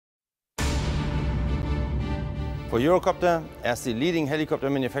For Eurocopter, as the leading helicopter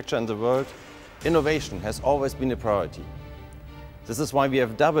manufacturer in the world, innovation has always been a priority. This is why we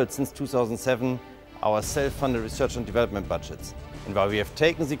have doubled since 2007 our self-funded research and development budgets, and why we have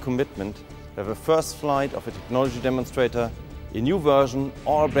taken the commitment to have a first flight of a technology demonstrator, a new version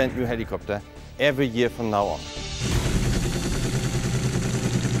or a brand new helicopter every year from now on.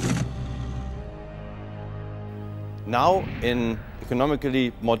 Now, in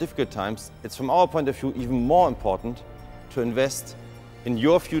economically more difficult times, it's from our point of view even more important to invest in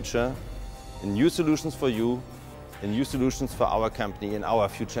your future, in new solutions for you, in new solutions for our company, in our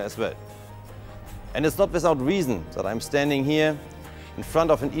future as well. And it's not without reason that I'm standing here in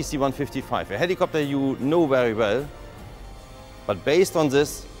front of an EC-155, a helicopter you know very well. But based on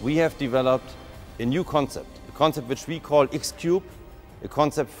this, we have developed a new concept, a concept which we call X-Cube, a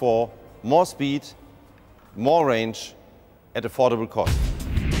concept for more speed, more range at affordable cost.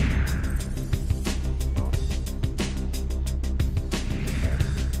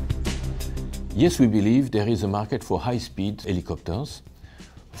 Yes, we believe there is a market for high-speed helicopters,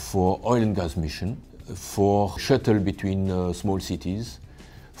 for oil and gas mission, for shuttle between small cities,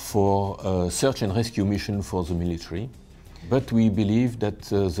 for search and rescue mission for the military. But we believe that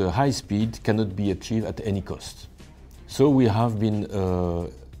the high speed cannot be achieved at any cost. So we have been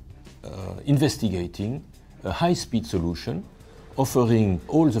investigating a high-speed solution offering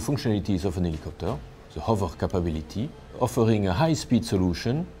all the functionalities of an helicopter, the hover capability, offering a high-speed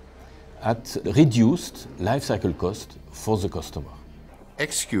solution at reduced life cycle cost for the customer.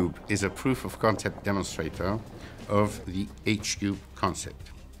 X-Cube is a proof of concept demonstrator of the H-Cube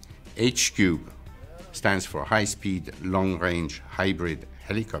concept. H-Cube stands for high-speed, long-range hybrid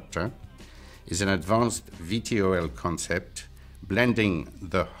helicopter, is an advanced VTOL concept blending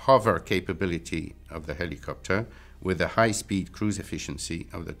the hover capability of the helicopter with the high-speed cruise efficiency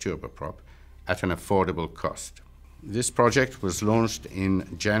of the turboprop at an affordable cost. This project was launched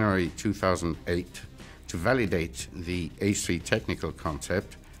in January 2008 to validate the H3 technical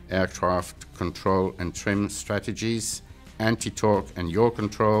concept, aircraft control and trim strategies, anti-torque and yaw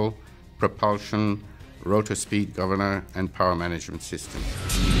control, propulsion, rotor speed governor, and power management system.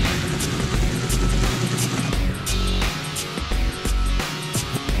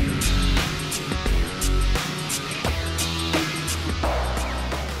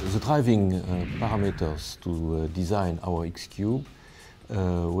 The driving parameters to design our X-Cube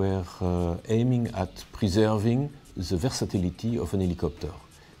were aiming at preserving the versatility of an helicopter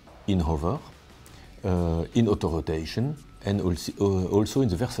in hover, in auto-rotation, and also in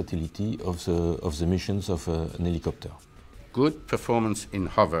the versatility of the missions of an helicopter. Good performance in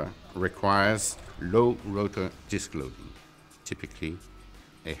hover requires low rotor disc loading, typically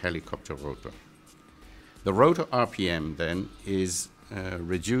a helicopter rotor. The rotor RPM then is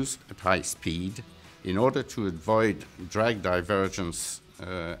reduced at high speed in order to avoid drag divergence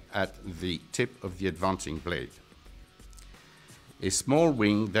at the tip of the advancing blade. A small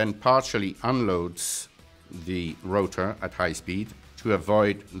wing then partially unloads the rotor at high speed to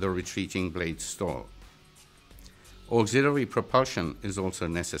avoid the retreating blade stall. Auxiliary propulsion is also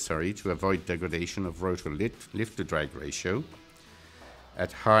necessary to avoid degradation of rotor lift-to-drag ratio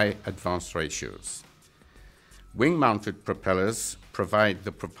at high advanced ratios. Wing-mounted propellers provide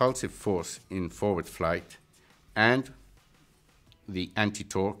the propulsive force in forward flight and the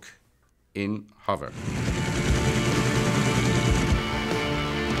anti-torque in hover.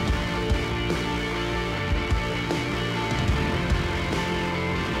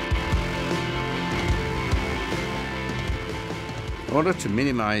 In order to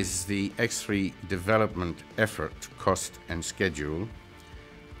minimize the X3 development effort, cost, and schedule,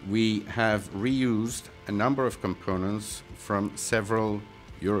 we have reused a number of components from several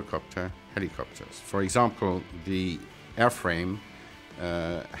Eurocopter helicopters. For example, the airframe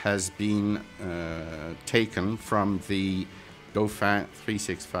has been taken from the Dauphin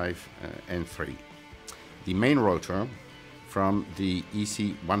 365 N3. The main rotor from the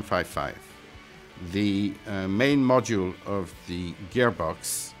EC-155. The main module of the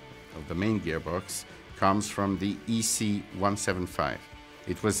gearbox, of the main gearbox, comes from the EC-175.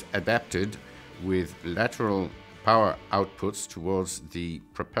 It was adapted with lateral power outputs towards the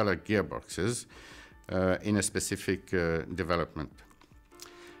propeller gearboxes in a specific development.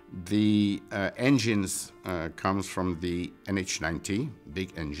 The engines comes from the NH90,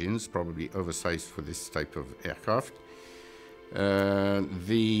 big engines, probably oversized for this type of aircraft.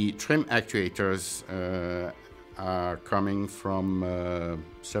 The trim actuators are coming from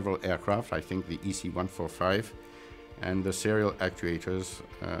several aircraft, I think the EC-145, and the serial actuators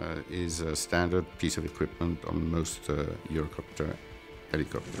is a standard piece of equipment on most Eurocopter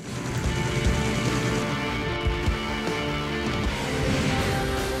helicopters.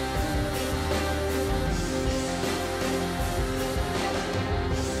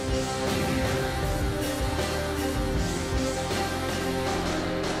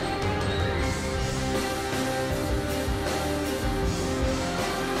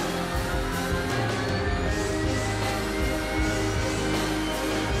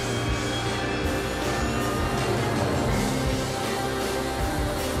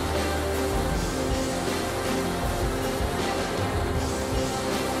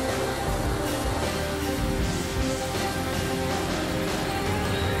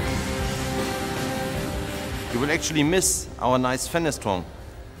 will actually miss our nice fenestrong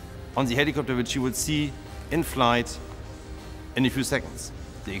on the helicopter, which you will see in flight in a few seconds.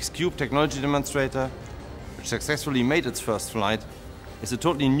 The X-Cube technology demonstrator, which successfully made its first flight, is a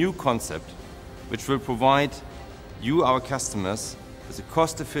totally new concept which will provide you, our customers, with a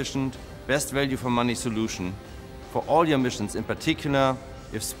cost-efficient, best value for money solution for all your missions, in particular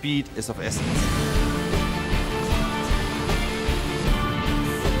if speed is of essence.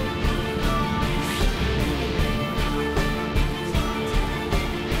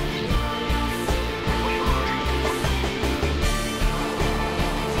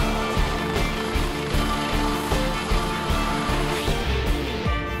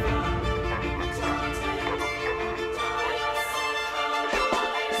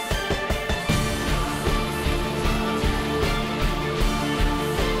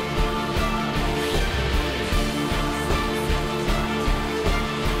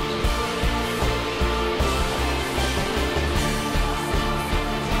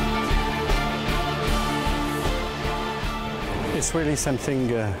 It's really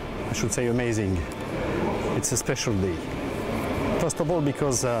something, I should say, amazing. It's a special day. First of all,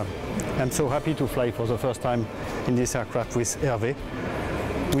 because I'm so happy to fly for the first time in this aircraft with Hervé.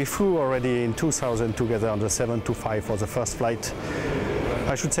 We flew already in 2000 together on the 725 for the first flight.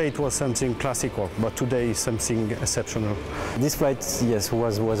 I should say it was something classical, but today is something exceptional. This flight, yes,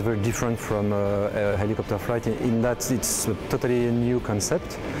 was very different from a helicopter flight in that it's a totally new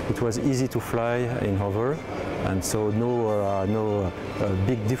concept. It was easy to fly in hover, and so no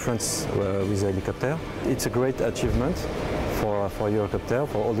big difference with the helicopter. It's a great achievement for Eurocopter,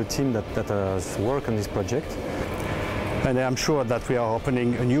 for all the team that has worked on this project. And I'm sure that we are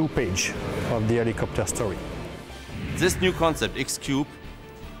opening a new page of the helicopter story. This new concept, X-Cube,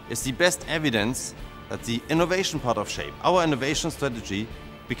 is the best evidence that the innovation part of SHAPE, our innovation strategy,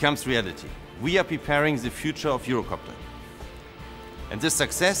 becomes reality. We are preparing the future of Eurocopter. And this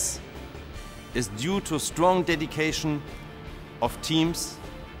success is due to strong dedication of teams,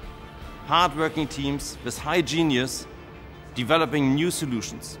 hard-working teams with high genius, developing new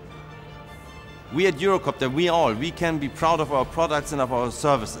solutions. We at Eurocopter, we can be proud of our products and of our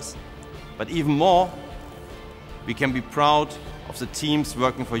services. But even more, we can be proud of the teams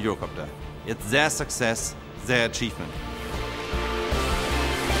working for Eurocopter. It's their success, their achievement.